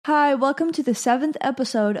Hi, welcome to the 7th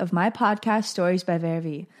episode of my podcast, Stories by Vera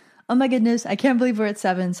V. Oh my goodness, I can't believe we're at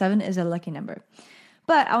 7. 7 is a lucky number.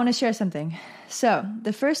 But I want to share something. So,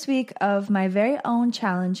 the first week of my very own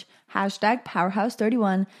challenge,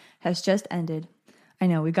 #Powerhouse31, has just ended. I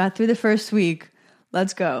know, we got through the first week.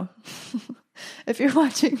 Let's go. If you're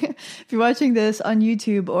watching this on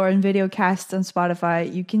YouTube or in video casts on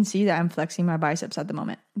Spotify, you can see that I'm flexing my biceps at the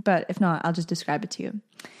moment. But if not, I'll just describe it to you.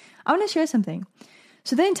 I want to share something.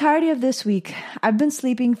 So the entirety of this week, I've been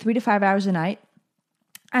sleeping 3 to 5 hours a night.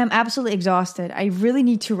 I'm absolutely exhausted. I really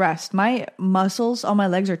need to rest. My muscles on my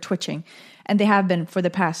legs are twitching, and they have been for the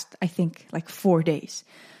past, I think, 4 days.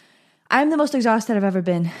 I'm the most exhausted I've ever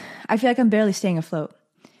been. I feel like I'm barely staying afloat.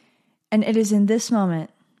 And it is in this moment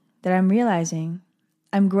that I'm realizing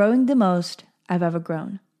I'm growing the most I've ever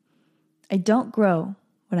grown. I don't grow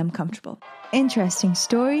when I'm comfortable. Interesting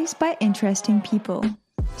stories by interesting people.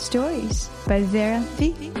 Stories by Vera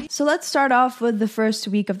V. So let's start off with the first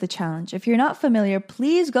week of the challenge. If you're not familiar,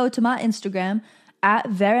 please go to my Instagram at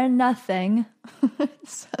VeraNothing. It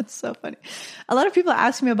sounds so funny. A lot of people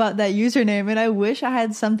ask me about that username, and I wish I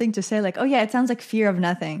had something to say like, oh yeah, it sounds like fear of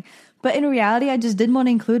nothing. But in reality, I just didn't want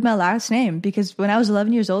to include my last name because when I was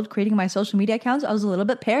 11 years old creating my social media accounts, I was a little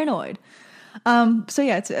bit paranoid. So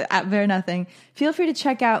yeah, it's at VeraNothing. Feel free to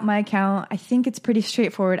check out my account. I think it's pretty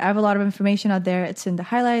straightforward. I have a lot of information out there. It's in the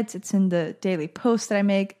highlights. It's in the daily posts that I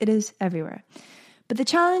make. It is everywhere. But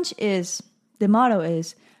the motto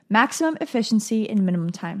is maximum efficiency in minimum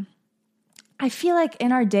time. I feel like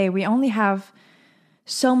in our day, we only have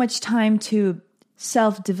so much time to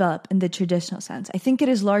self-develop in the traditional sense. I think it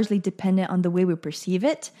is largely dependent on the way we perceive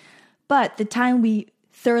it, but the time we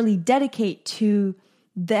thoroughly dedicate to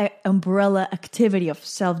the umbrella activity of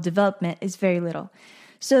self-development is very little.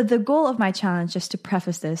 So the goal of my challenge, just to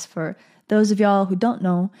preface this for those of y'all who don't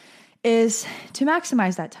know, is to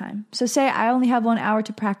maximize that time. So say I only have 1 hour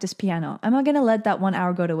to practice piano. Am I going to let that 1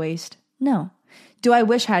 hour go to waste? No. Do I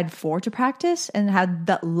wish I had 4 to practice and had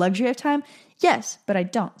that luxury of time? Yes, but I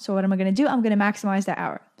don't. So what am I going to do? I'm going to maximize that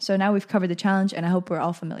hour. So now we've covered the challenge and I hope we're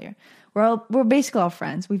all familiar. We're basically all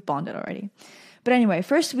friends. We've bonded already. But anyway,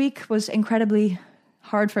 first week was incredibly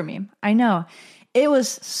hard for me. I know. It was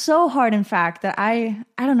so hard, in fact, that I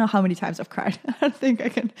don't know how many times I've cried. I don't think I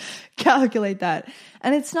can calculate that.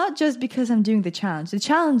 And it's not just because I'm doing the challenge. The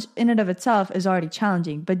challenge in and of itself is already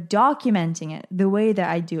challenging, but documenting it the way that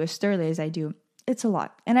I do, as thoroughly as I do, it's a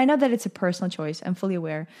lot. And I know that it's a personal choice. I'm fully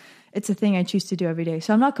aware. It's a thing I choose to do every day.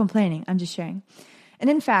 So I'm not complaining. I'm just sharing. And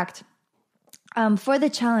in fact, for the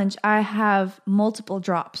challenge, I have multiple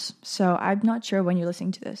drops. So I'm not sure when you're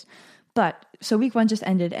listening to this. But so week 1 just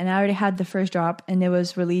ended and I already had the first drop and it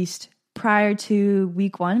was released prior to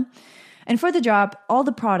week 1. And for the drop, all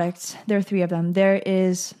the products, there are 3 of them. There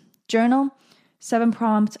is journal, 7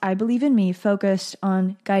 prompts, I believe in me, focused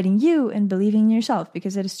on guiding you and believing in yourself,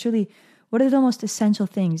 because it is truly one of the most essential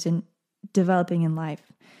things in developing in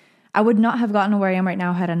life. I would not have gotten where I am right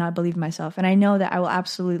now had I not believed in myself. And I know that I will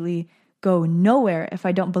absolutely go nowhere if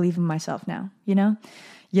I don't believe in myself now, you know?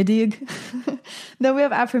 You dig? Then we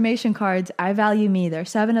have affirmation cards. I value me. There are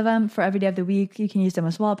 7 of them for every day of the week. You can use them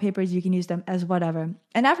as wallpapers. You can use them as whatever.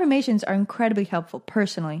 And affirmations are incredibly helpful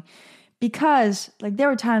personally because there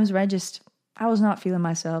were times where I was not feeling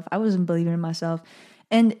myself. I wasn't believing in myself.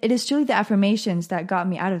 And it is truly the affirmations that got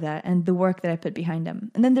me out of that and the work that I put behind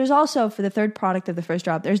them. And then there's also, for the third product of the first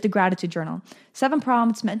drop, there's the gratitude journal. 7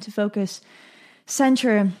 prompts meant to focus,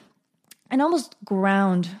 center, and almost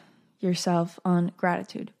ground yourself on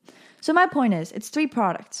gratitude. So my point is, it's 3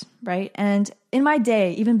 products, right? And in my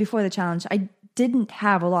day, even before the challenge, I didn't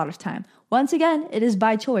have a lot of time. Once again, it is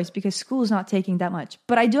by choice because school is not taking that much.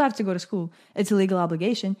 But I do have to go to school. It's a legal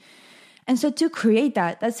obligation. And so to create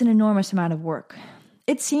that's an enormous amount of work.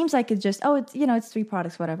 It seems like it's just, it's 3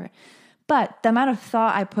 products, whatever. But the amount of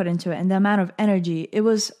thought I put into it and the amount of energy, it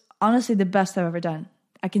was honestly the best I've ever done.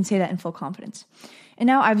 I can say that in full confidence. And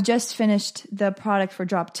now I've just finished the product for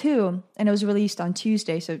drop 2 and it was released on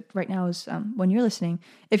Tuesday. So right now is when you're listening.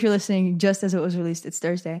 If you're listening just as it was released, it's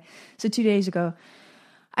Thursday. So 2 days ago,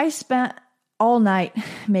 I spent all night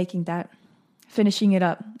making that, finishing it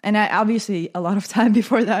up. And I obviously a lot of time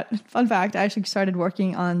before that. Fun fact, I actually started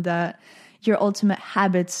working on the Your Ultimate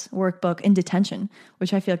Habits workbook in detention,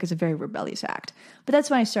 which I feel like is a very rebellious act. But that's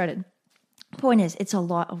when I started. Point is, it's a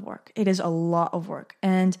lot of work. It is a lot of work.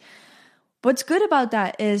 And what's good about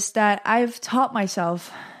that is that I've taught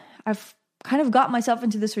myself, I've kind of got myself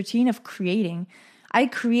into this routine of creating. I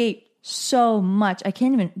create so much. I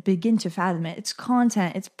can't even begin to fathom it. It's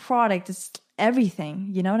content, it's product, it's everything.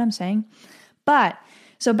 You know what I'm saying? But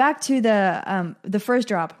so back to the first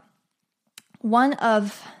drop. one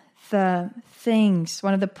of the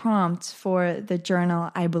prompts for the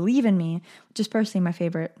journal, I Believe in Me, which is personally my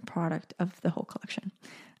favorite product of the whole collection.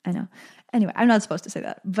 I know. Anyway, I'm not supposed to say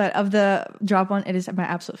that, but of the drop one, it is my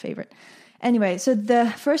absolute favorite. Anyway, so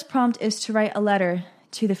the first prompt is to write a letter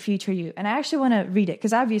to the future you. And I actually want to read it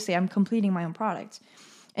because obviously I'm completing my own products.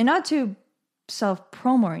 And not to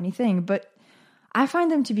self-promo or anything, but I find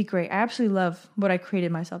them to be great. I absolutely love what I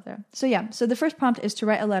created myself there. So the first prompt is to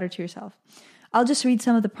write a letter to yourself. I'll just read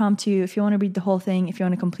some of the prompt to you. If you want to read the whole thing, if you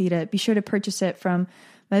want to complete it, be sure to purchase it from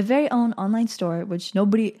my very own online store, which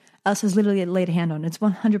nobody else has literally laid a hand on. It's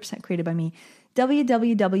 100% created by me.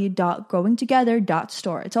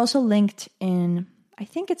 www.growingtogether.store. It's also linked in, I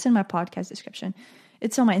think it's in my podcast description.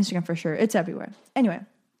 It's on my Instagram for sure. It's everywhere. Anyway,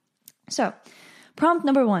 so prompt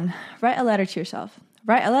number 1, write a letter to yourself.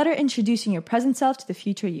 Write a letter introducing your present self to the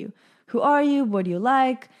future you. Who are you? What do you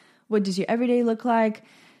like? What does your everyday look like?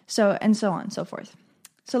 So on and so forth.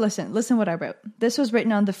 So listen what I wrote. This was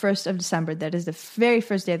written on the 1st of December. That is the very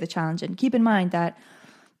first day of the challenge. And keep in mind that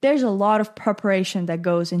there's a lot of preparation that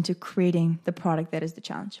goes into creating the product that is the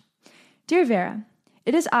challenge. Dear Vera,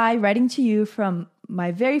 it is I writing to you from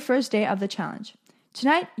my very first day of the challenge.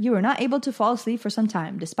 Tonight, you were not able to fall asleep for some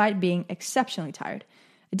time, despite being exceptionally tired.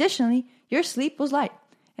 Additionally, your sleep was light.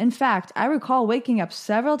 In fact, I recall waking up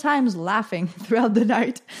several times laughing throughout the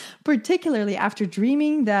night, particularly after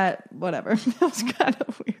dreaming that, whatever, that was kind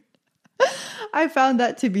of weird. I found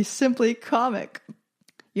that to be simply comic.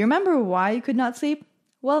 You remember why you could not sleep?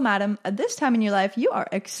 Well, madam, at this time in your life, you are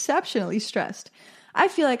exceptionally stressed. I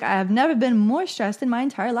feel like I have never been more stressed in my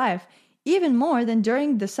entire life, even more than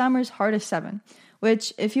during the summer's hardest 7,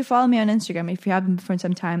 which, if you follow me on Instagram, if you haven't for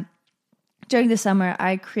some time, during the summer,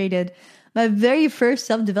 I created my very first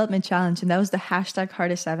self-development challenge, and that was the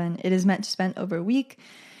 #hardest7. It is meant to spend over a week.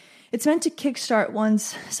 It's meant to kickstart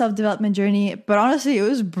one's self-development journey, but honestly, it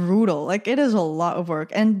was brutal. Like, it is a lot of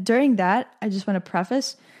work. And during that, I just want to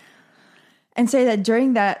preface and say that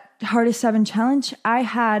during that #hardest7 challenge, I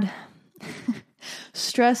had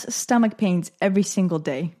stress stomach pains every single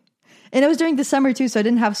day. And it was during the summer too, so I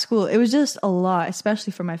didn't have school. It was just a lot,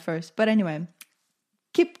 especially for my first. But anyway,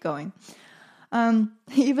 keep going.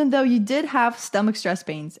 Even though you did have stomach stress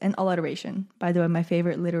pains and alliteration, by the way, my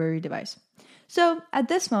favorite literary device. So at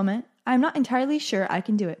this moment, I'm not entirely sure I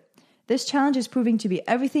can do it. This challenge is proving to be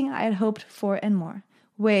everything I had hoped for and more.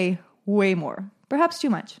 Way, way more. Perhaps too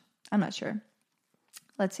much. I'm not sure.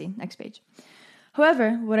 Let's see, next page.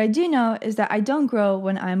 However, what I do know is that I don't grow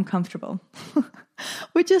when I'm comfortable,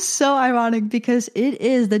 which is so ironic because it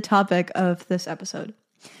is the topic of this episode.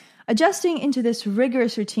 Adjusting into this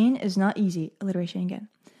rigorous routine is not easy. Alliteration again.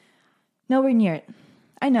 Nowhere near it.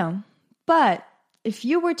 I know. But if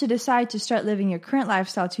you were to decide to start living your current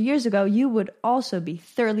lifestyle 2 years ago, you would also be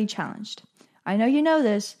thoroughly challenged. I know you know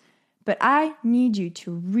this, but I need you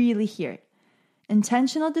to really hear it.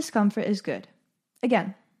 Intentional discomfort is good.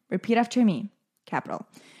 Again, repeat after me. Capital.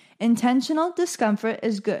 Intentional discomfort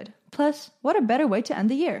is good. Plus, what a better way to end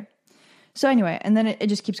the year. So anyway, and then it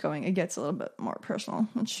just keeps going. It gets a little bit more personal,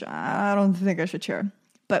 which I don't think I should share.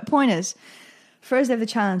 But point is, first day of the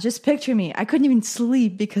challenge, just picture me. I couldn't even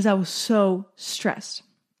sleep because I was so stressed.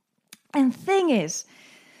 And thing is,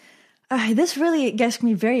 this really gets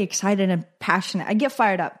me very excited and passionate. I get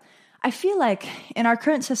fired up. I feel like in our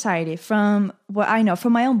current society, from what I know,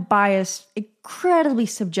 from my own biased, incredibly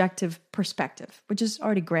subjective perspective, which is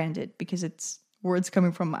already granted because it's words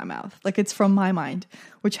coming from my mouth, like it's from my mind,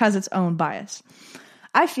 which has its own bias.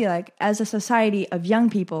 I feel like as a society of young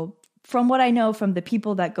people, from what I know from the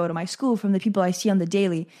people that go to my school, from the people I see on the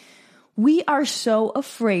daily, we are so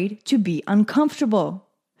afraid to be uncomfortable.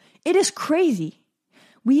 It is crazy.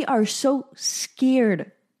 We are so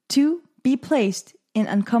scared to be placed in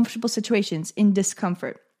uncomfortable situations, in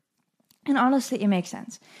discomfort. And honestly, it makes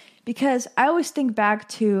sense because I always think back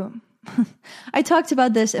to I talked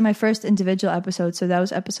about this in my first individual episode, so that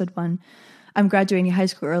was episode 1. I'm graduating high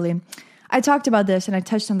school early. I talked about this and I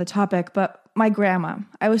touched on the topic, but my grandma,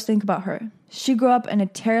 I always think about her. She grew up in a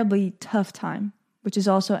terribly tough time, which is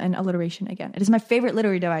also an alliteration again. It is my favorite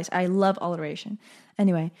literary device. I love alliteration.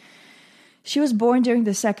 Anyway, she was born during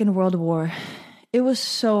the Second World War. It was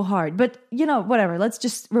so hard, but whatever. Let's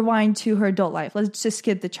just rewind to her adult life. Let's just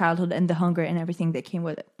skip the childhood and the hunger and everything that came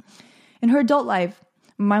with it. In her adult life,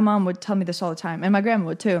 my mom would tell me this all the time, and my grandma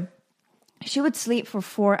would too. She would sleep for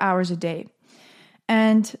 4 hours a day.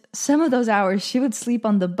 And some of those hours, she would sleep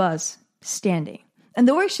on the bus, standing. And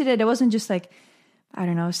the work she did, it wasn't just like, I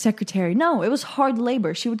don't know, secretary. No, it was hard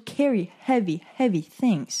labor. She would carry heavy, heavy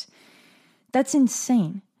things. That's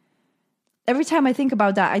insane. Every time I think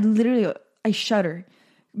about that, I shudder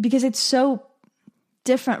because it's so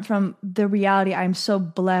different from the reality I'm so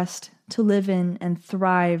blessed to live in and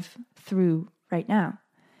thrive through right now.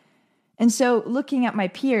 And so looking at my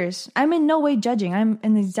peers, I'm in no way judging. I'm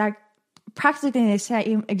in practically in the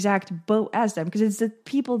same exact boat as them, because it's the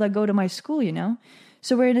people that go to my school, you know?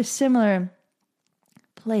 So we're in a similar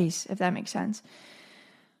place, if that makes sense.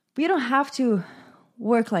 We don't have to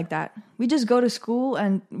work like that. We just go to school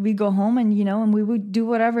and we go home and, and we would do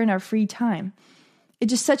whatever in our free time.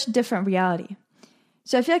 It's just such a different reality.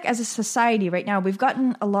 So I feel like as a society right now, we've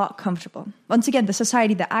gotten a lot comfortable. Once again, the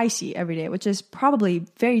society that I see every day, which is probably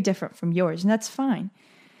very different from yours, and that's fine.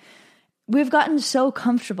 We've gotten so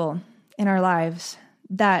comfortable in our lives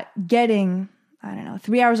that getting,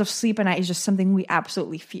 3 hours of sleep a night is just something we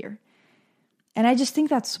absolutely fear. And I just think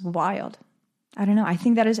that's wild. I don't know. I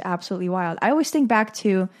think that is absolutely wild. I always think back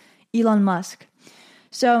to Elon Musk.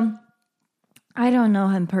 So I don't know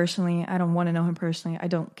him personally. I don't want to know him personally. I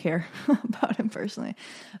don't care about him personally.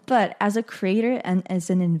 But as a creator and as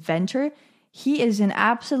an inventor, he is an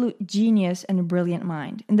absolute genius and a brilliant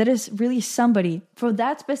mind. And that is really somebody, for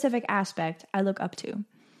that specific aspect, I look up to.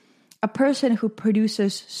 A person who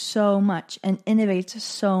produces so much and innovates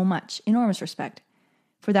so much. Enormous respect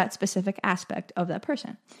for that specific aspect of that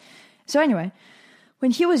person. So anyway, when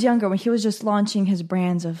he was younger, when he was just launching his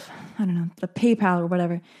brands of, the PayPal or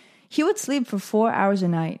whatever, he would sleep for 4 hours a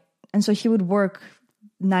night. And so he would work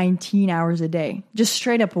 19 hours a day, just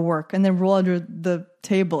straight up work, and then roll under the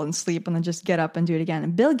table and sleep, and then just get up and do it again.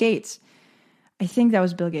 And Bill Gates, I think that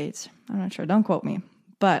was Bill Gates. I'm not sure. Don't quote me.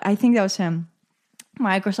 But I think that was him.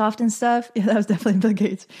 Microsoft and stuff. Yeah, that was definitely Bill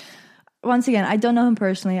Gates. Once again, I don't know him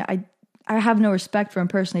personally. I have no respect for him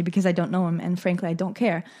personally because I don't know him. And frankly, I don't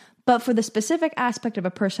care. But for the specific aspect of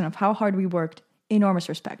a person, of how hard we worked, enormous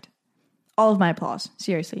respect. All of my applause.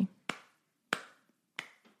 Seriously.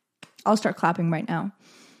 I'll start clapping right now.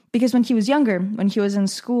 Because when he was younger, when he was in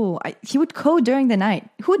school, he would code during the night.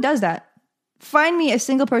 Who does that? Find me a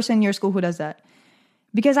single person in your school who does that.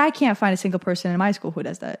 Because I can't find a single person in my school who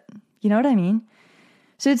does that. You know what I mean?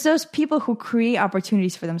 So it's those people who create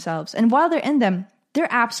opportunities for themselves. And while they're in them, they're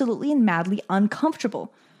absolutely and madly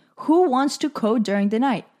uncomfortable. Who wants to code during the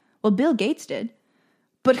night? Well, Bill Gates did.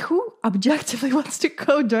 But who objectively wants to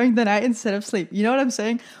code during the night instead of sleep? You know what I'm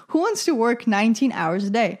saying? Who wants to work 19 hours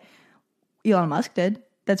a day? Elon Musk did.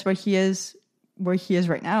 That's where he is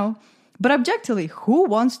right now. But objectively, who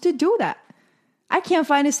wants to do that? I can't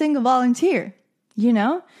find a single volunteer,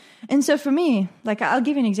 And so for me, I'll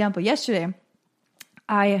give you an example. Yesterday,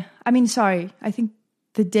 I think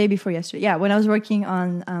the day before yesterday. Yeah, when I was working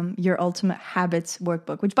on Your Ultimate Habits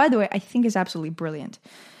workbook, which, by the way, I think is absolutely brilliant.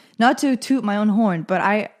 Not to toot my own horn, but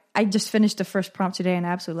I just finished the first prompt today and I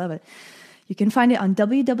absolutely love it. You can find it on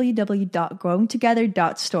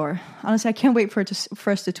www.growingtogether.store. Honestly, I can't wait for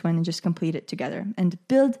us to twin and just complete it together and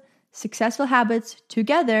build successful habits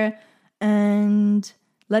together and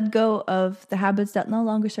let go of the habits that no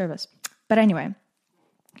longer serve us. But anyway,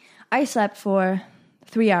 I slept for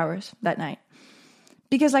 3 hours that night.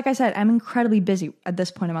 Because like I said, I'm incredibly busy at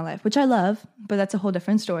this point in my life, which I love, but that's a whole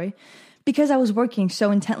different story. Because I was working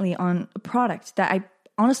so intently on a product that I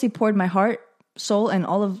honestly poured my heart, soul, and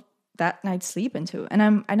all of that night's sleep into.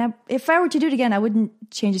 And if I were to do it again, I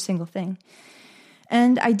wouldn't change a single thing.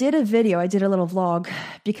 And I did a little vlog,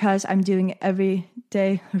 because I'm doing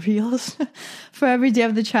everyday reels for every day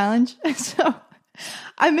of the challenge. So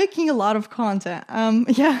I'm making a lot of content.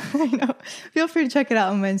 Yeah, I know. Feel free to check it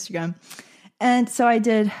out on my Instagram. And so I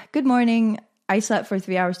did, good morning, I slept for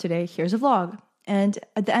 3 hours today, here's a vlog. And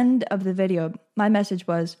at the end of the video, my message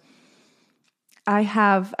was, I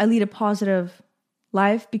lead a positive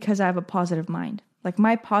life because I have a positive mind.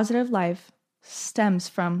 My positive life stems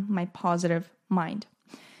from my positive mind.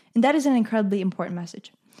 And that is an incredibly important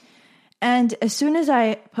message. And as soon as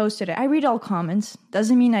I posted it, I read all comments.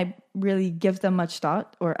 Doesn't mean I really give them much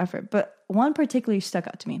thought or effort, but one particularly stuck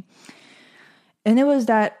out to me. And it was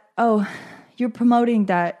that, you're promoting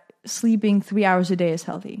that sleeping 3 hours a day is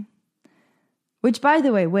healthy. Which, by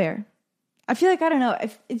the way, where? I feel like, I don't know,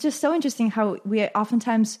 it's just so interesting how we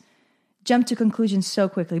oftentimes jump to conclusions so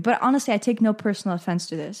quickly. But honestly, I take no personal offense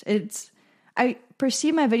to this. I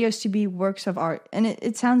perceive my videos to be works of art. And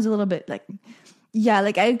it sounds a little bit like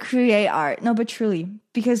I create art. No, but truly,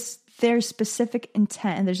 because there's specific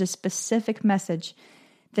intent and there's a specific message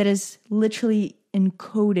that is literally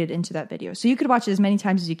encoded into that video. So you could watch it as many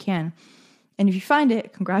times as you can. And if you find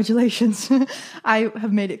it, congratulations. I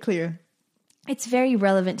have made it clear. It's very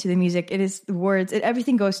relevant to the music. It is the words.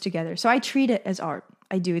 Everything goes together. So I treat it as art.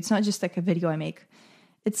 I do. It's not just like a video I make.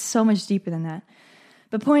 It's so much deeper than that.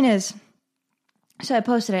 The point is, So I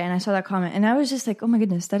posted it and I saw that comment and I was just like, oh my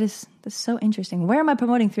goodness, that's so interesting. Where am I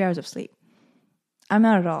promoting 3 hours of sleep? I'm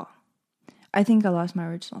not at all. I think I lost my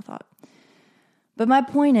original thought. But my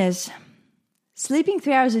point is, sleeping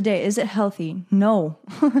 3 hours a day, is it healthy? No.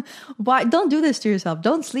 Why? Don't do this to yourself.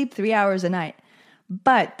 Don't sleep 3 hours a night.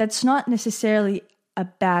 But that's not necessarily a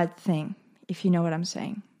bad thing, if you know what I'm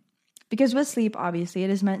saying. Because with sleep, obviously, it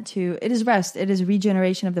is rest, it is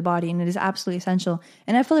regeneration of the body, and it is absolutely essential.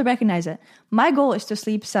 And I fully recognize it. My goal is to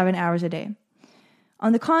sleep 7 hours a day.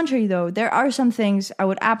 On the contrary, though, there are some things I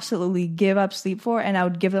would absolutely give up sleep for, and I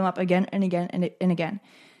would give them up again and again and again.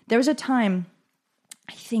 There was a time,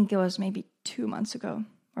 I think it was maybe 2 months ago,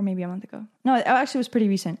 or maybe a month ago. No, it actually was pretty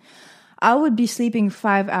recent. I would be sleeping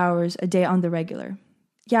 5 hours a day on the regular.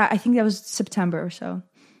 Yeah, I think that was September or so.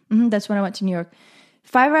 That's when I went to New York.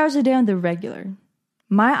 5 hours a day on the regular.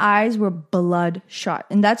 My eyes were bloodshot.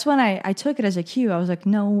 And that's when I took it as a cue. I was like,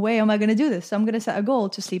 no way am I going to do this. So I'm going to set a goal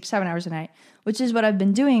to sleep 7 hours a night, which is what I've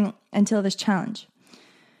been doing until this challenge.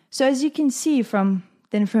 So as you can see from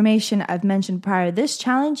the information I've mentioned prior, this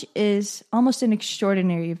challenge is almost an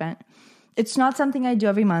extraordinary event. It's not something I do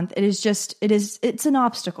every month. It's an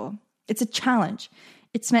obstacle. It's a challenge.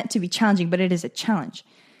 It's meant to be challenging, but it is a challenge.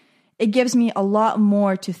 It gives me a lot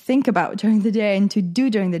more to think about during the day and to do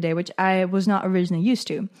during the day, which I was not originally used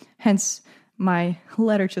to. Hence my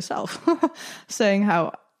letter to self saying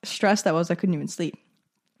how stressed I was I couldn't even sleep.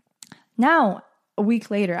 Now, a week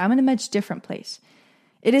later, I'm in a much different place.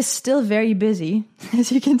 It is still very busy,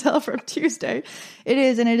 as you can tell from Tuesday. It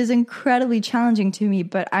is, and it is incredibly challenging to me,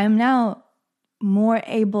 but I'm now more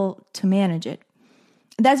able to manage it.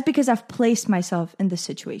 That's because I've placed myself in this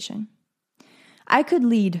situation. I could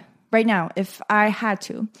lead, right now, if I had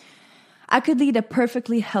to, I could lead a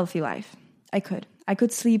perfectly healthy life. I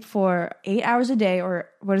could sleep for 8 hours a day, or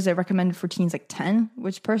what is it recommended for teens, like 10,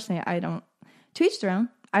 which personally I don't, to each their own,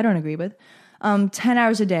 I don't agree with. 10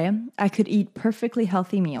 hours a day. I could eat perfectly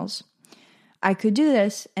healthy meals. I could do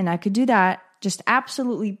this and I could do that, just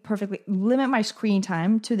absolutely perfectly limit my screen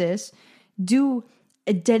time to this, do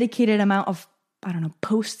a dedicated amount of,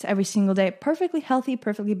 posts every single day, perfectly healthy,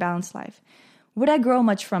 perfectly balanced life. Would I grow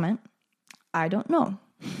much from it? I don't know.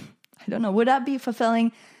 Would that be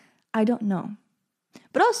fulfilling? I don't know.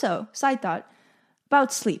 But also, side thought,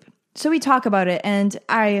 about sleep. So we talk about it, and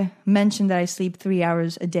I mentioned that I sleep 3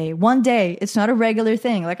 hours a day. One day, it's not a regular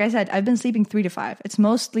thing. Like I said, I've been sleeping 3 to 5. It's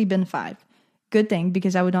mostly been 5. Good thing,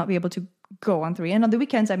 because I would not be able to go on 3. And on the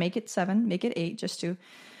weekends, I make it 7, make it 8, just to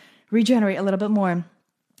regenerate a little bit more.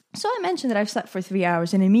 So I mentioned that I've slept for 3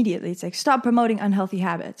 hours, and immediately it's like, stop promoting unhealthy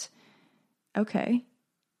habits. Okay,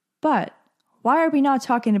 but why are we not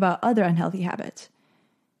talking about other unhealthy habits?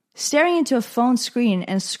 Staring into a phone screen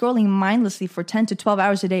and scrolling mindlessly for 10 to 12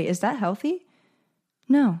 hours a day, is that healthy?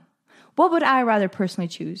 No. What would I rather personally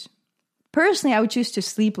choose? Personally, I would choose to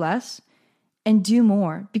sleep less and do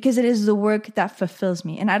more because it is the work that fulfills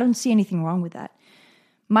me, and I don't see anything wrong with that.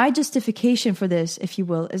 My justification for this, if you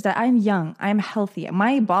will, is that I'm young, I'm healthy,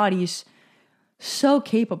 my body's so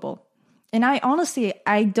capable. And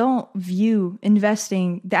I don't view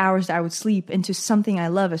investing the hours that I would sleep into something I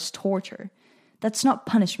love as torture. That's not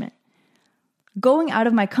punishment. Going out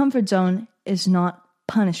of my comfort zone is not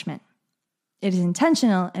punishment. It is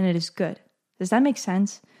intentional and it is good. Does that make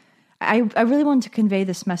sense? I really want to convey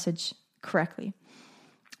this message correctly.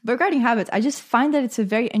 But regarding habits, I just find that it's a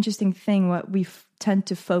very interesting thing what we tend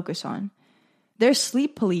to focus on. There's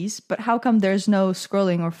sleep police, but how come there's no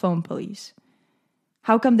scrolling or phone police?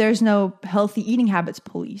 How come there's no healthy eating habits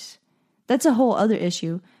police? That's a whole other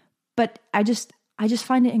issue, but I just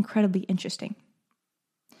find it incredibly interesting.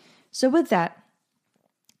 So with that,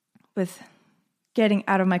 with getting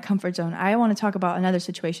out of my comfort zone, I want to talk about another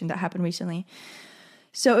situation that happened recently.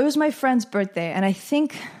 So it was my friend's birthday, and I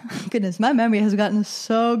think, goodness, my memory has gotten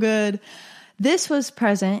so good. This was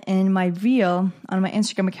present in my reel on my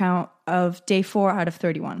Instagram account of day 4 out of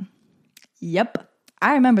 31. Yep,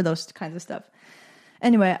 I remember those kinds of stuff.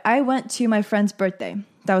 Anyway, I went to my friend's birthday.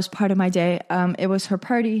 That was part of my day. It was her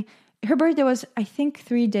party. Her birthday was, I think,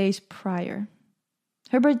 3 days prior.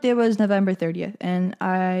 Her birthday was November 30th, and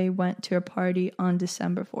I went to her party on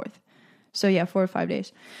December 4th. So yeah, 4 or 5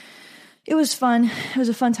 days. It was fun. It was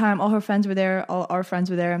a fun time. All her friends were there. All our friends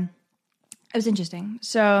were there. It was interesting.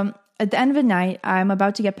 So at the end of the night, I'm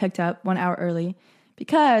about to get picked up 1 hour early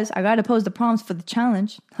because I got to pose the prompts for the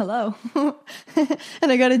challenge. Hello.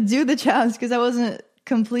 And I got to do the challenge because I wasn't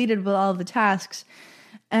completed with all of the tasks.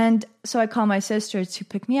 And so I call my sister to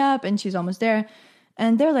pick me up, and she's almost there.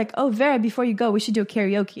 And they're like, oh, Vera, before you go, we should do a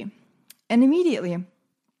karaoke. And immediately,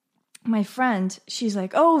 my friend, she's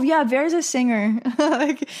like, oh yeah, there's a singer.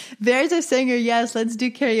 Like, there's a singer. Yes, let's do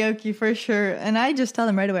karaoke for sure. And I just tell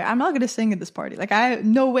them right away, I'm not going to sing at this party. Like,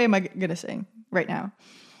 no way am I going to sing right now.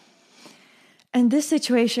 And this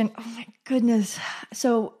situation, oh my goodness.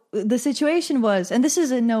 So the situation was, and this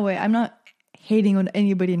is in no way, I'm not hating on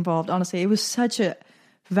anybody involved. Honestly, it was such a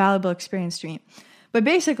valuable experience to me. But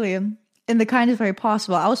basically, in the kindest way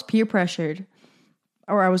possible, I was peer pressured,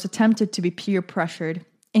 or I was attempted to be peer pressured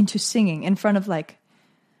into singing in front of, like,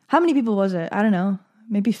 how many people was it? I don't know,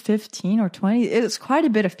 maybe 15 or 20. It was quite a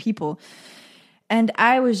bit of people. And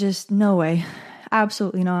I was just, no way,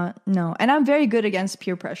 absolutely not, no. And I'm very good against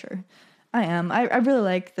peer pressure. I am. I really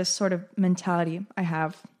like this sort of mentality I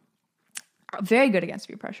have. Very good against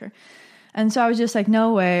peer pressure. And so I was just like,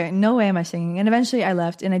 no way am I singing. And eventually I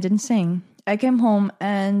left and I didn't sing. I came home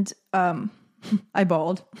and I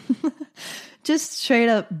bawled. Just straight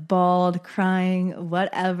up bawled, crying,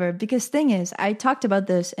 whatever. Because thing is, I talked about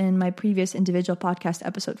this in my previous individual podcast,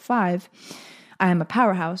 episode 5. I am a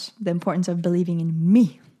powerhouse. The importance of believing in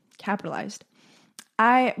me, capitalized.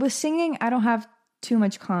 With singing, I don't have too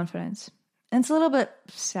much confidence. And it's a little bit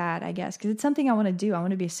sad, I guess, because it's something I want to do. I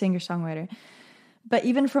want to be a singer-songwriter. But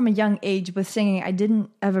even from a young age with singing, I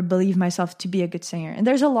didn't ever believe myself to be a good singer. And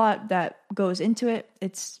there's a lot that goes into it.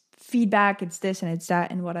 It's feedback, it's this and it's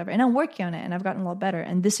that and whatever. And I'm working on it and I've gotten a lot better.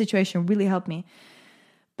 And this situation really helped me.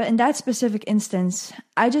 But in that specific instance,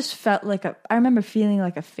 I just felt like I remember feeling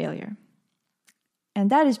like a failure. And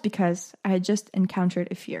that is because I had just encountered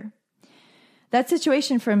a fear. That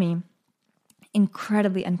situation for me,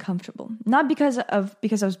 incredibly uncomfortable. Not because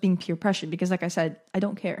I was being peer pressured, because like I said, I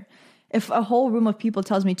don't care. If a whole room of people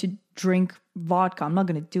tells me to drink vodka, I'm not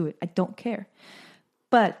going to do it. I don't care.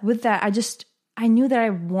 But with that, I knew that I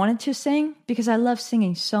wanted to sing because I love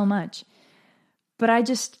singing so much. But I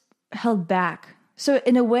just held back. So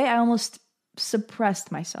in a way, I almost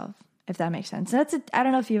suppressed myself, if that makes sense. I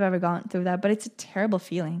don't know if you've ever gone through that, but it's a terrible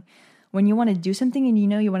feeling. When you want to do something and you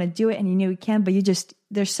know you want to do it and you know you can, but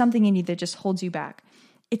there's something in you that just holds you back.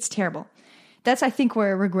 It's terrible. That's, I think,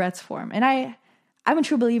 where regrets form. And I'm a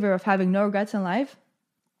true believer of having no regrets in life.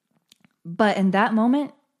 But in that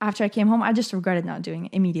moment, after I came home, I just regretted not doing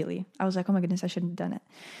it immediately. I was like, oh my goodness, I shouldn't have done it.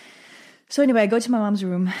 So anyway, I go to my mom's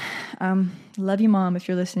room. Love you, Mom, if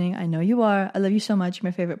you're listening. I know you are. I love you so much. You're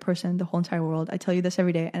my favorite person in the whole entire world. I tell you this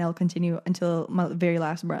every day, and I'll continue until my very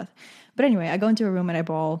last breath. But anyway, I go into a room and I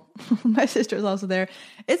bawl. My sister's also there.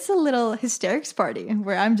 It's a little hysterics party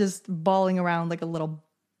where I'm just bawling around like a little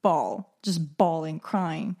ball. Just bawling,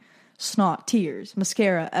 crying, snot, tears,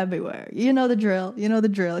 mascara everywhere. You know the drill.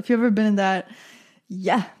 If you've ever been in that,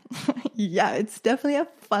 yeah, it's definitely a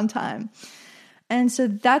fun time. And so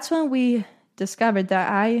that's when we discovered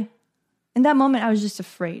that in that moment, I was just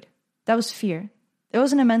afraid. That was fear. It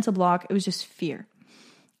wasn't a mental block. It was just fear.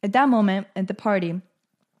 At that moment, at the party,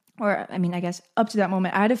 I guess up to that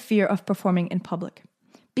moment, I had a fear of performing in public.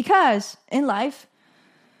 Because in life,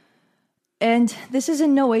 and this is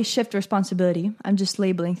in no way shift responsibility. I'm just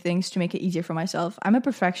labeling things to make it easier for myself. I'm a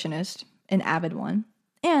perfectionist, an avid one,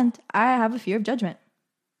 and I have a fear of judgment.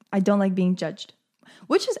 I don't like being judged.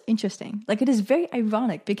 Which is interesting. Like, it is very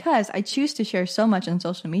ironic because I choose to share so much on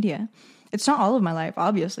social media. It's not all of my life,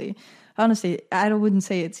 obviously. Honestly, I wouldn't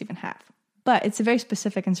say it's even half. But it's a very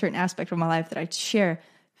specific and certain aspect of my life that I share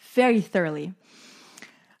very thoroughly.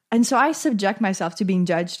 And so I subject myself to being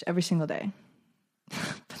judged every single day.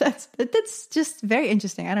 But that's just very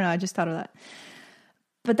interesting. I don't know. I just thought of that.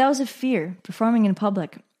 But that was a fear, performing in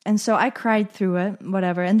public. And so I cried through it,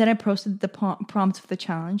 whatever. And then I posted the prompt for the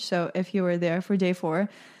challenge. So if you were there for day 4,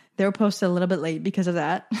 they were posted a little bit late because of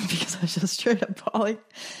that, because I was just straight up bawling.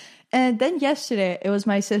 And then yesterday, it was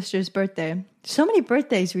my sister's birthday. So many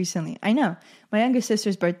birthdays recently. I know. My younger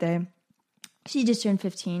sister's birthday. She just turned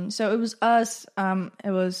 15. So it was us.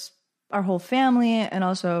 It was our whole family and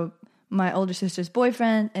also my older sister's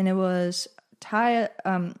boyfriend. And it was Ty,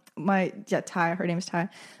 Ty, her name is Ty,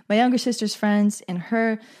 my younger sister's friends and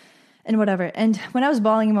her and whatever. And when I was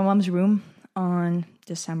bawling in my mom's room on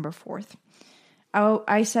December 4th,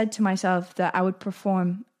 I said to myself that I would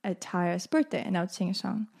perform at Ty's birthday and I would sing a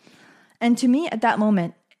song. And to me at that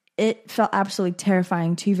moment, it felt absolutely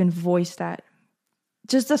terrifying to even voice that.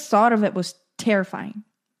 Just the thought of it was terrifying.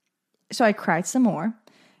 So I cried some more.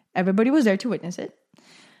 Everybody was there to witness it.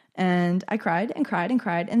 And I cried and cried and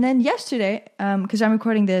cried. And then yesterday, because I'm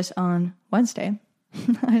recording this on Wednesday,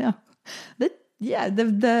 I know.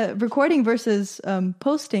 The recording versus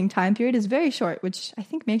posting time period is very short, which I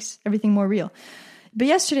think makes everything more real. But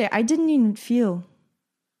yesterday, I didn't even feel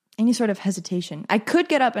any sort of hesitation. I could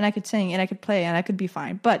get up and I could sing and I could play and I could be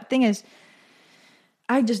fine. But thing is,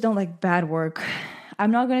 I just don't like bad work.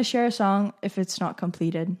 I'm not going to share a song if it's not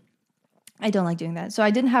completed. I don't like doing that. So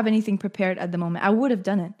I didn't have anything prepared at the moment. I would have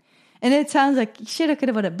done it. And it sounds like shit, I could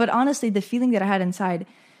have done it. But honestly, the feeling that I had inside,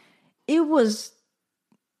 it was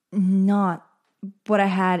not what I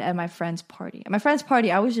had at my friend's party. At my friend's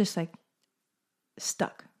party, I was just like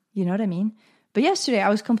stuck. You know what I mean? But yesterday, I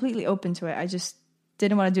was completely open to it. I just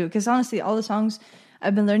didn't want to do it. Because honestly, all the songs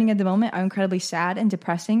I've been learning at the moment are incredibly sad and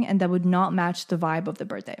depressing, and that would not match the vibe of the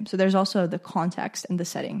birthday. So there's also the context and the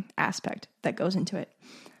setting aspect that goes into it.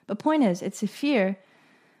 But point is, it's a fear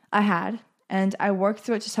I had, and I worked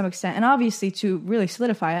through it to some extent. And obviously, to really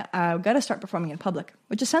solidify it, I've got to start performing in public,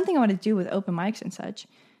 which is something I want to do with open mics and such,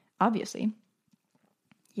 obviously.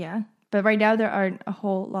 Yeah, but right now there aren't a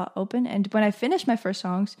whole lot open. And when I finish my first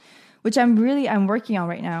songs, which I'm working on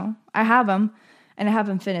right now, I have them, and I have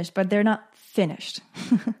them finished, but they're not finished.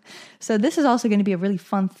 So this is also going to be a really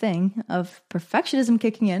fun thing of perfectionism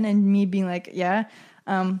kicking in and me being like,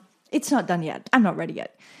 it's not done yet. I'm not ready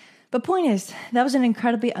yet. But point is, that was an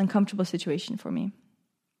incredibly uncomfortable situation for me.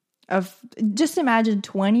 Of just imagine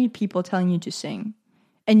 20 people telling you to sing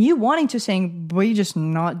and you wanting to sing, but you're just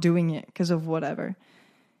not doing it because of whatever.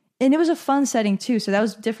 And it was a fun setting too. So that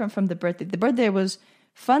was different from the birthday. The birthday was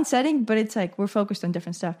fun setting, but it's like we're focused on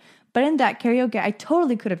different stuff. But in that karaoke, I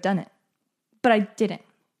totally could have done it, but I didn't.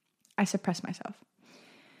 I suppressed myself.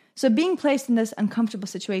 So being placed in this uncomfortable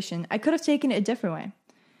situation, I could have taken it a different way.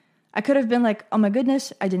 I could have been like, oh my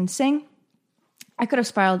goodness, I didn't sing. I could have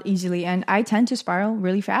spiraled easily, and I tend to spiral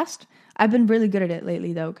really fast. I've been really good at it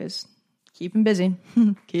lately though, because keeping busy,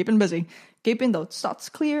 keeping those thoughts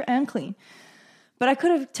clear and clean. But I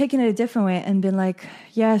could have taken it a different way and been like,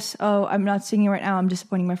 yes, I'm not singing right now. I'm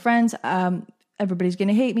disappointing my friends. Everybody's going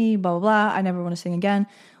to hate me, blah, blah, blah. I never want to sing again,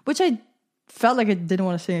 which I felt like I didn't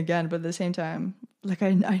want to sing again. But at the same time, like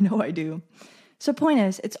I know I do. So point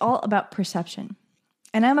is, it's all about perception.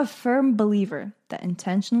 And I'm a firm believer that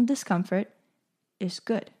intentional discomfort is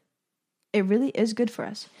good. It really is good for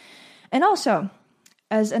us. And also,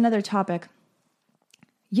 as another topic,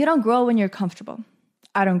 you don't grow when you're comfortable.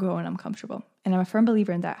 I don't grow when I'm comfortable. And I'm a firm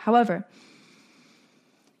believer in that. However,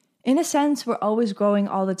 in a sense, we're always growing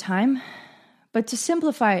all the time. But to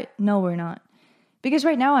simplify it, no, we're not. Because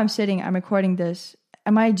right now I'm recording this.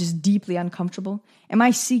 Am I just deeply uncomfortable? Am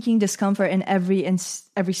I seeking discomfort in every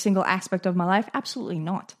single aspect of my life? Absolutely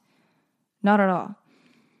not. Not at all.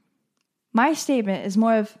 My statement is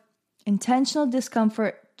more of intentional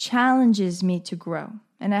discomfort challenges me to grow.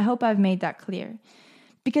 And I hope I've made that clear.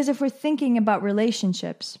 Because if we're thinking about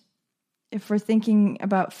relationships, if we're thinking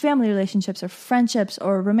about family relationships or friendships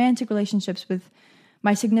or romantic relationships with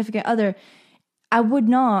my significant other, I would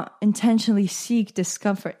not intentionally seek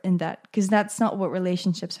discomfort in that because that's not what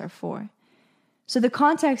relationships are for. So the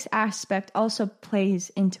context aspect also plays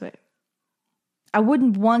into it. I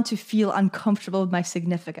wouldn't want to feel uncomfortable with my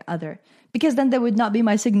significant other because then they would not be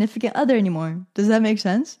my significant other anymore. Does that make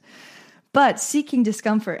sense? But seeking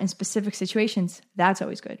discomfort in specific situations, that's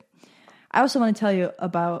always good. I also want to tell you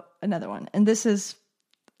about another one. And this is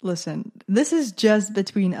just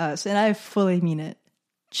between us. And I fully mean it.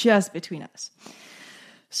 Just between us.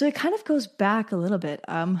 So it kind of goes back a little bit.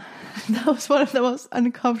 That was one of the most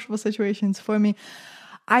uncomfortable situations for me,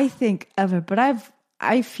 I think, ever. But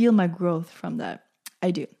I feel my growth from that.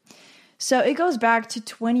 I do. So it goes back to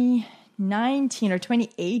 2019 or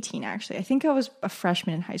 2018, actually. I think I was a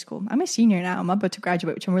freshman in high school. I'm a senior now. I'm about to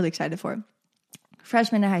graduate, which I'm really excited for.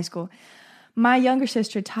 Freshman in high school. My younger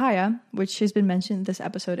sister, Taya, which has been mentioned in this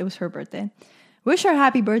episode, it was her birthday. Wish her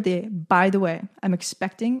happy birthday, by the way. I'm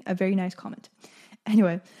expecting a very nice comment.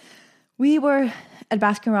 Anyway, we were at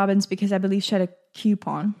Baskin-Robbins because I believe she had a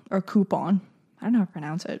coupon. I don't know how to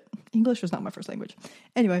pronounce it. English was not my first language.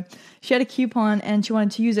 Anyway, she had a coupon and she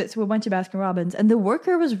wanted to use it. So we went to Baskin-Robbins and the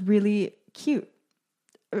worker was really cute.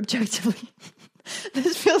 Objectively.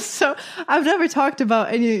 This feels so... I've never talked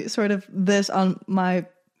about any sort of this on my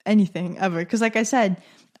anything ever. Because like I said,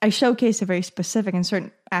 I showcase a very specific and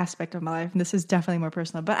certain aspect of my life. And this is definitely more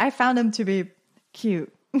personal. But I found him to be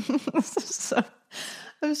cute. So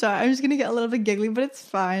I'm sorry. I'm just going to get a little bit giggly, but it's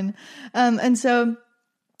fine. And so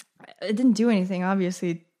it didn't do anything,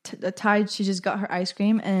 obviously. Ty, she just got her ice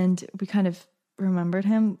cream and we kind of remembered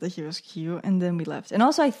him that he was cute. And then we left. And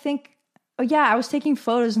also I think, I was taking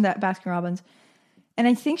photos in that Baskin-Robbins. And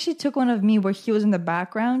I think she took one of me where he was in the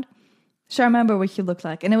background. So I remember what he looked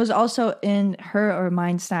like. And it was also in her or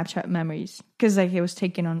mine Snapchat memories. Because like it was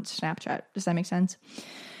taken on Snapchat. Does that make sense?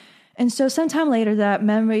 And so sometime later that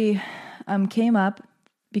memory came up.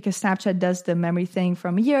 Because Snapchat does the memory thing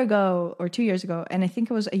from a year ago or 2 years ago. And I think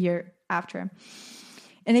it was a year after.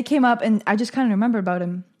 And it came up and I just kind of remember about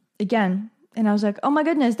him again. And I was like, oh my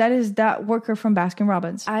goodness, that is that worker from Baskin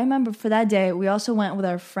Robbins. I remember for that day, we also went with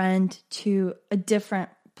our friend to a different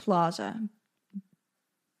plaza.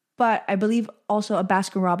 But I believe also a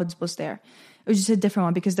Baskin Robbins was there. It was just a different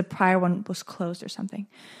one because the prior one was closed or something.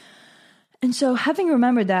 And so having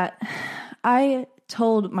remembered that, I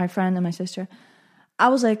told my friend and my sister, I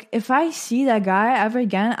was like, if I see that guy ever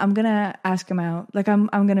again, I'm going to ask him out. Like I'm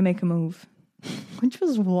going to make a move, which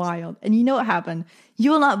was wild. And you know what happened?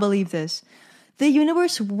 You will not believe this. The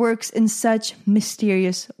universe works in such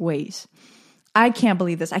mysterious ways. I can't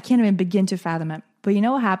believe this. I can't even begin to fathom it. But you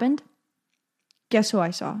know what happened? Guess who I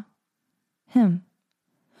saw? Him.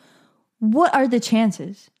 What are the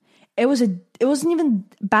chances? It wasn't even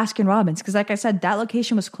Baskin Robbins because like I said, that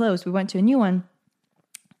location was closed. We went to a new one.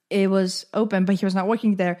 It was open, but he was not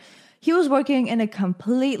working there. He was working in a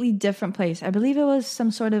completely different place. I believe it was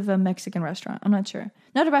some sort of a Mexican restaurant. I'm not sure.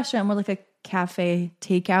 Not a restaurant, more like a cafe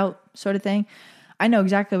takeout sort of thing. I know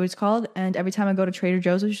exactly what it's called. And every time I go to Trader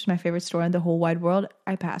Joe's, which is my favorite store in the whole wide world,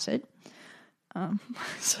 I pass it.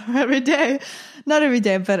 So every day, not every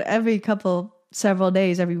day, but several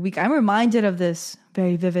days, every week, I'm reminded of this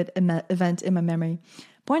very vivid event in my memory.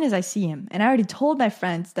 Point is, I see him, and I already told my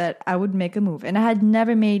friends that I would make a move, and I had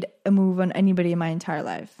never made a move on anybody in my entire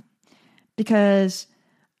life because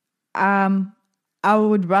I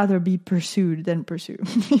would rather be pursued than pursue.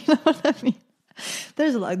 You know what I mean?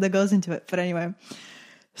 There's a lot that goes into it, but anyway.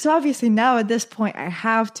 So obviously now at this point, I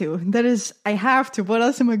have to. I have to. What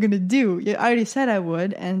else am I going to do? I already said I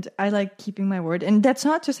would, and I like keeping my word. And that's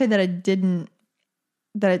not to say that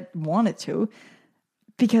that I wanted to,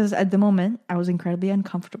 because at the moment, I was incredibly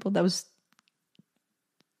uncomfortable. That was,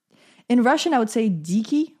 in Russian, I would say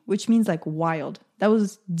diki, which means like wild. That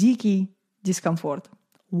was diki discomfort,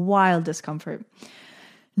 wild discomfort.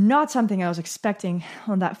 Not something I was expecting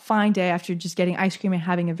on that fine day after just getting ice cream and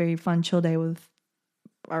having a very fun, chill day with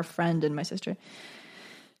our friend and my sister.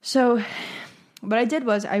 So what I did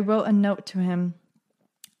was I wrote a note to him.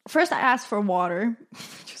 First, I asked for water,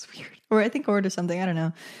 which was weird. Or I think I ordered something. I don't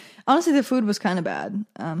know. Honestly, the food was kind of bad.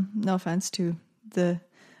 No offense to the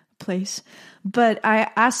place. But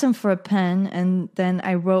I asked him for a pen, and then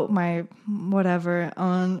I wrote my whatever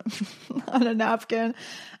on a napkin.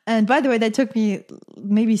 And by the way, that took me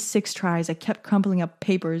maybe 6 tries. I kept crumpling up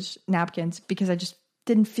napkins, because I just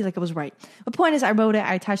didn't feel like it was right. The point is, I wrote it,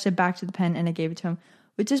 I attached it back to the pen, and I gave it to him,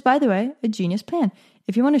 which is, by the way, a genius plan.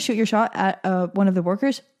 If you want to shoot your shot at one of the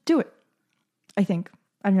workers, do it. I think.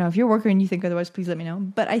 I don't know. If you're a worker and you think otherwise, please let me know.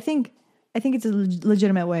 But I think it's a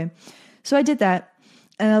legitimate way. So I did that,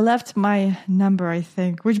 and I left my number, I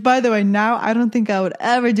think, which, by the way, now I don't think I would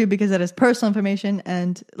ever do because that is personal information.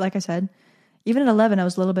 And like I said, even at 11, I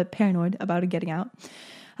was a little bit paranoid about it getting out.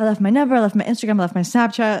 I left my number, I left my Instagram, I left my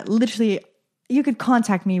Snapchat. Literally, you could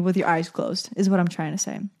contact me with your eyes closed, is what I'm trying to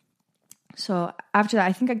say. So after that,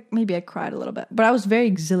 I think maybe I cried a little bit, but I was very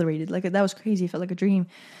exhilarated. Like, that was crazy. It felt like a dream.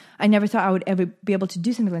 I never thought I would ever be able to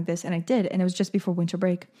do something like this, and I did. And it was just before winter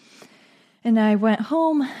break. And I went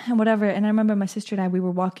home and whatever. And I remember my sister and I, we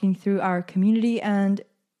were walking through our community, and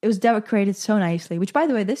it was decorated so nicely, which, by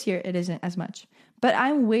the way, this year it isn't as much. But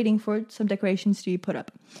I'm waiting for some decorations to be put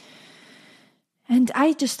up. And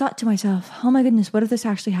I just thought to myself, oh my goodness, what if this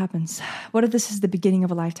actually happens? What if this is the beginning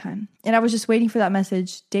of a lifetime? And I was just waiting for that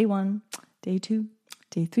message, day 1, day 2,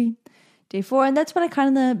 day 3, day 4. And that's when I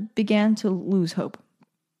kind of began to lose hope.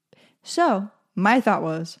 So my thought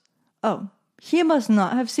was, oh, he must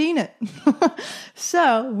not have seen it.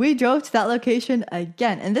 So we drove to that location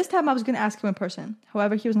again. And this time I was going to ask him in person.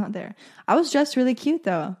 However, he was not there. I was dressed really cute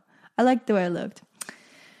though. I liked the way I looked.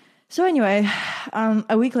 So anyway,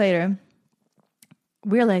 a week later,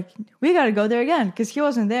 we're like, we got to go there again because he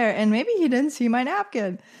wasn't there. And maybe he didn't see my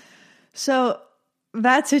napkin. So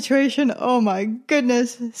that situation, oh my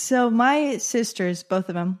goodness. So my sisters, both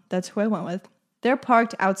of them, that's who I went with. They're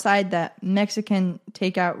parked outside that Mexican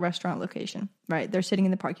takeout restaurant location, right? They're sitting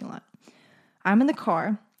in the parking lot. I'm in the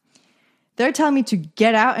car. They're telling me to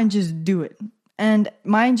get out and just do it. And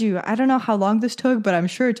mind you, I don't know how long this took, but I'm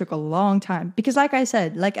sure it took a long time. Because like I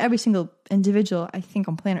said, like every single individual, I think,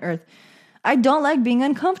 on planet Earth, I don't like being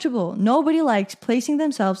uncomfortable. Nobody likes placing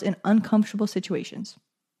themselves in uncomfortable situations.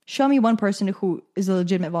 Show me one person who is a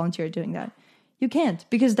legitimate volunteer doing that. You can't,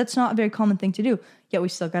 because that's not a very common thing to do. Yet we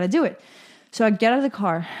still got to do it. So I get out of the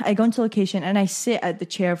car, I go into the location, and I sit at the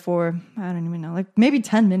chair for, I don't even know, like maybe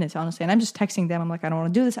 10 minutes, honestly. And I'm just texting them. I'm like, I don't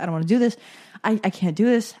want to do this. I don't want to do this. I can't do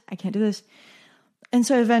this. I can't do this. And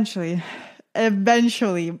so eventually, at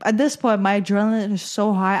this point, my adrenaline is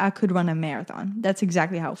so high, I could run a marathon. That's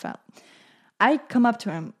exactly how it felt. I come up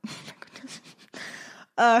to him. Oh my goodness.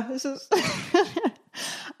 This is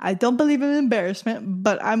I don't believe in embarrassment,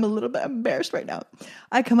 but I'm a little bit embarrassed right now.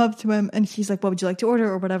 I come up to him and he's like, what would you like to order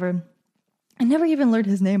or whatever? I never even learned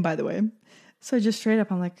his name, by the way. So just straight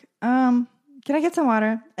up, I'm like, can I get some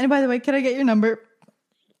water? And by the way, can I get your number?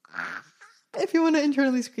 If you want to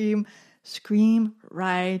internally scream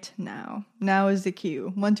right now. Now is the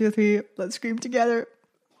cue. 1, 2, 3, let's scream together.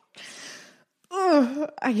 Oh,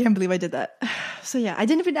 I can't believe I did that. So yeah, I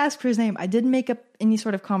didn't even ask for his name. I didn't make up any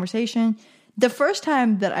sort of conversation. The first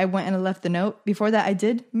time that I went and I left the note, before that I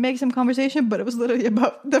did make some conversation, but it was literally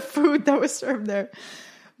about the food that was served there.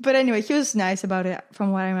 But anyway, he was nice about it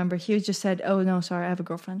from what I remember. He just said, oh no, sorry, I have a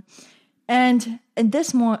girlfriend. And at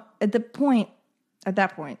that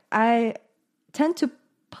point, I tend to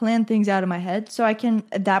plan things out in my head. So I can,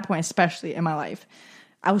 at that point, especially in my life,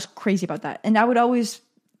 I was crazy about that. And I would always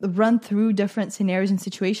run through different scenarios and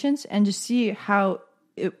situations and just see how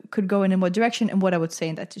it could go in what direction and what I would say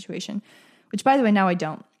in that situation. Which, by the way, now I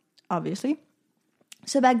don't, obviously.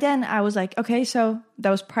 So back then, I was like, okay, so that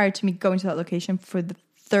was prior to me going to that location for the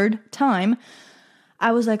third time.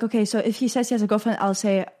 I was like, okay, so if he says he has a girlfriend, I'll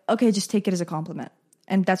say, okay, just take it as a compliment.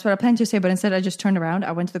 And that's what I planned to say, but instead I just turned around,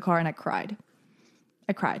 I went to the car and I cried.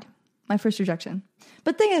 My first rejection.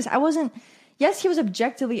 But the thing is, yes, he was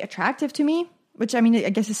objectively attractive to me, which, I mean, I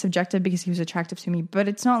guess is subjective because he was attractive to me, but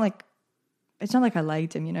it's not like I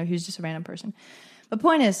liked him, he was just a random person. The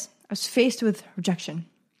point is, I was faced with rejection.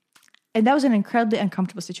 And that was an incredibly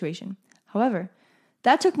uncomfortable situation. However,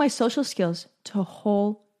 that took my social skills to a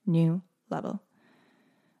whole new level.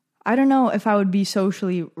 I don't know if I would be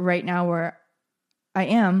socially right now where I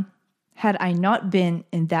am had I not been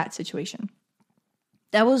in that situation.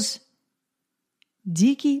 That was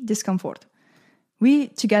Discomfort.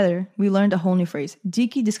 We learned a whole new phrase,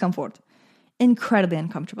 Discomfort. Incredibly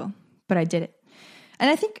uncomfortable, but I did it. And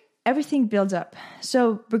I think everything builds up.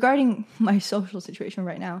 So regarding my social situation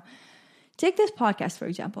right now, take this podcast, for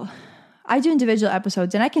example. I do individual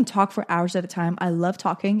episodes and I can talk for hours at a time. I love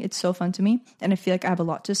talking. It's so fun to me. And I feel like I have a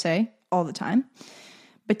lot to say all the time.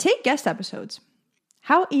 But take guest episodes.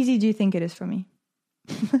 How easy do you think it is for me?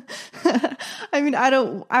 I mean, I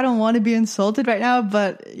don't want to be insulted right now,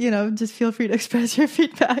 but just feel free to express your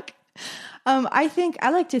feedback. I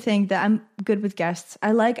like to think that I'm good with guests.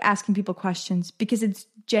 I like asking people questions because it's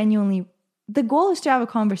genuinely, the goal is to have a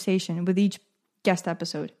conversation with each guest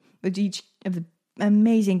episode, with each of the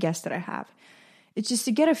amazing guests that I have. It's just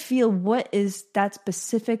to get a feel, what is that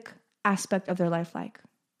specific aspect of their life like?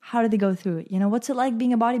 How did they go through it? What's it like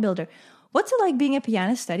being a bodybuilder? What's it like being a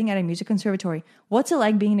pianist studying at a music conservatory? What's it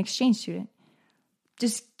like being an exchange student?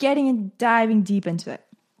 Just getting and diving deep into it.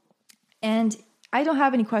 And I don't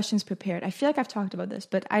have any questions prepared. I feel like I've talked about this,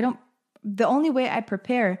 but the only way I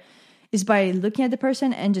prepare is by looking at the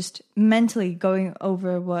person and just mentally going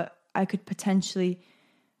over what I could potentially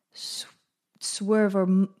swerve or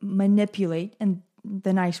manipulate, in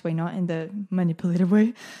the nice way, not in the manipulative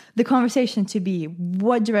way, the conversation to be,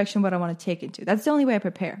 what direction would I want to take it to. That's the only way I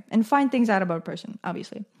prepare and find things out about a person,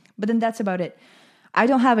 obviously. But then that's about it. I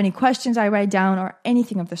don't have any questions I write down or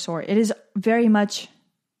anything of the sort. It is very much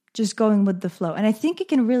just going with the flow. And I think you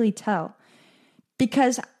can really tell,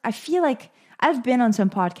 because I feel like I've been on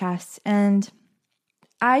some podcasts and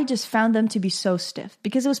I just found them to be so stiff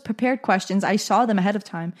because it was prepared questions. I saw them ahead of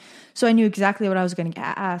time, so I knew exactly what I was going to get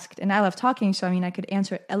asked. And I love talking, so I could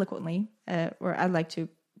answer it eloquently, or I'd like to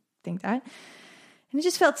think that. And it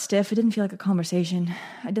just felt stiff. It didn't feel like a conversation.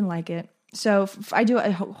 I didn't like it. So I do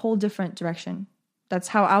a whole different direction. That's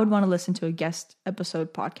how I would want to listen to a guest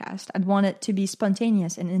episode podcast. I'd want it to be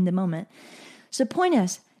spontaneous and in the moment. So the point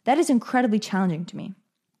is, that is incredibly challenging to me.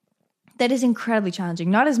 That is incredibly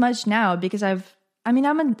challenging. Not as much now because I'm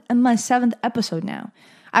in my 7th episode now.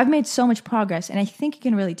 I've made so much progress and I think you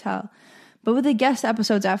can really tell. But with the guest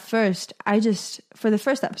episodes at first, for the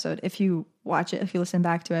first episode, if you watch it, if you listen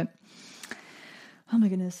back to it, oh my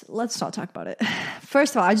goodness, let's not talk about it.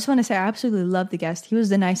 First of all, I just want to say I absolutely love the guest. He was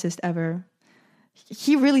the nicest ever.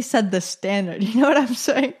 He really set the standard, you know what I'm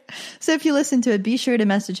saying? So if you listen to it, be sure to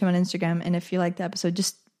message him on Instagram. And if you like the episode,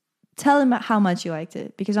 just tell him how much you liked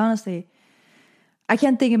it. Because honestly, I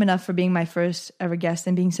can't thank him enough for being my first ever guest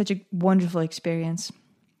and being such a wonderful experience.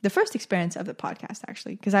 The first experience of the podcast,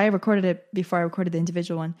 actually, because I recorded it before I recorded the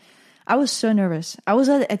individual one. I was so nervous. I was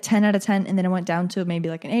at a 10 out of 10, and then I went down to maybe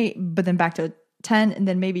like an 8, but then back to a 10, and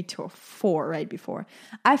then maybe to a 4 right before.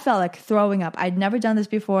 I felt like throwing up. I'd never done this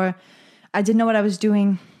before. I didn't know what I was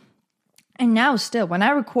doing. And now still, when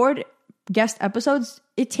I record guest episodes,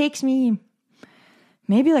 it takes me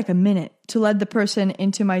maybe like a minute to let the person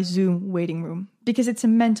into my Zoom waiting room because it's a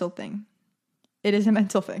mental thing. It is a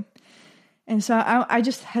mental thing. And so I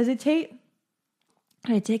just hesitate.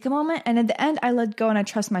 I take a moment, and at the end, I let go and I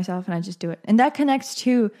trust myself and I just do it. And that connects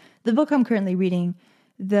to the book I'm currently reading,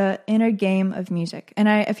 The Inner Game of Music. And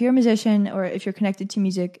if you're a musician or if you're connected to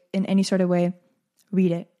music in any sort of way,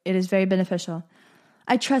 read it. It is very beneficial.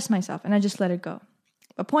 I trust myself and I just let it go.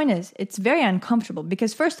 The point is, it's very uncomfortable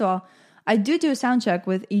because first of all, I do a sound check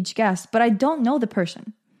with each guest, but I don't know the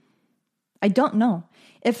person. I don't know.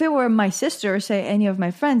 If it were my sister or say any of my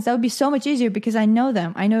friends, that would be so much easier because I know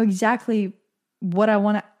them. I know exactly what I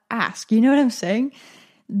want to ask. You know what I'm saying?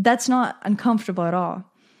 That's not uncomfortable at all.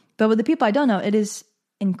 But with the people I don't know, it is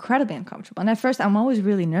incredibly uncomfortable. And at first, I'm always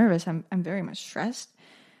really nervous. I'm very much stressed.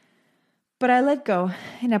 But I let go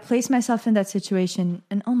and I place myself in that situation.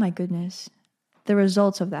 And oh my goodness, the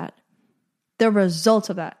results of that.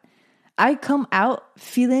 I come out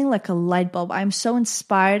feeling like a light bulb. I'm so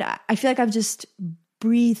inspired. I feel like I've just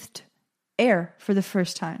breathed air for the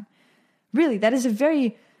first time. Really, that is a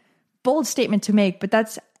very bold statement to make, but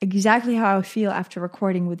that's exactly how I feel after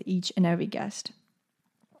recording with each and every guest.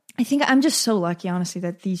 I think I'm just so lucky, honestly,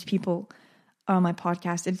 that these people are on my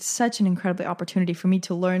podcast. It's such an incredible opportunity for me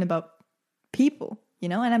to learn about people,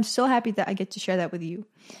 and I'm so happy that I get to share that with you.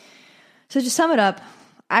 So to sum it up,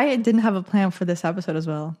 I didn't have a plan for this episode as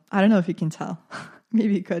well. I don't know if you can tell.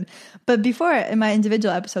 Maybe you could. But before, in my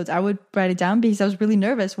individual episodes, I would write it down because I was really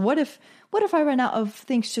nervous. What if I ran out of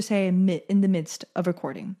things to say in the midst of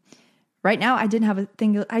recording? Right now, I didn't have a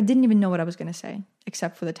thing. I didn't even know what I was going to say,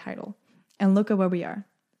 except for the title. And look at where we are.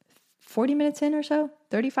 40 minutes in or so?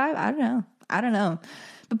 35? I don't know.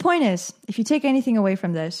 The point is, if you take anything away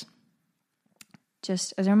from this,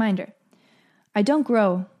 just as a reminder, I don't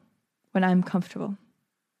grow when I'm comfortable.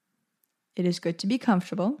 It is good to be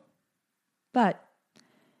comfortable, but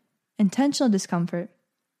intentional discomfort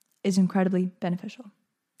is incredibly beneficial.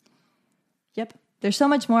 Yep, there's so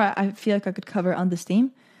much more I feel like I could cover on this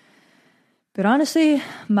theme. But honestly,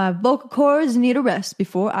 my vocal cords need a rest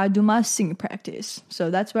before I do my singing practice. So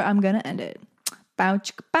that's where I'm going to end it. Bow,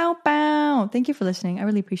 chicka, bow, bow. Thank you for listening. I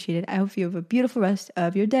really appreciate it. I hope you have a beautiful rest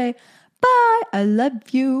of your day. Bye. I love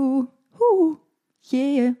you. Ooh,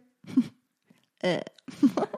 yeah.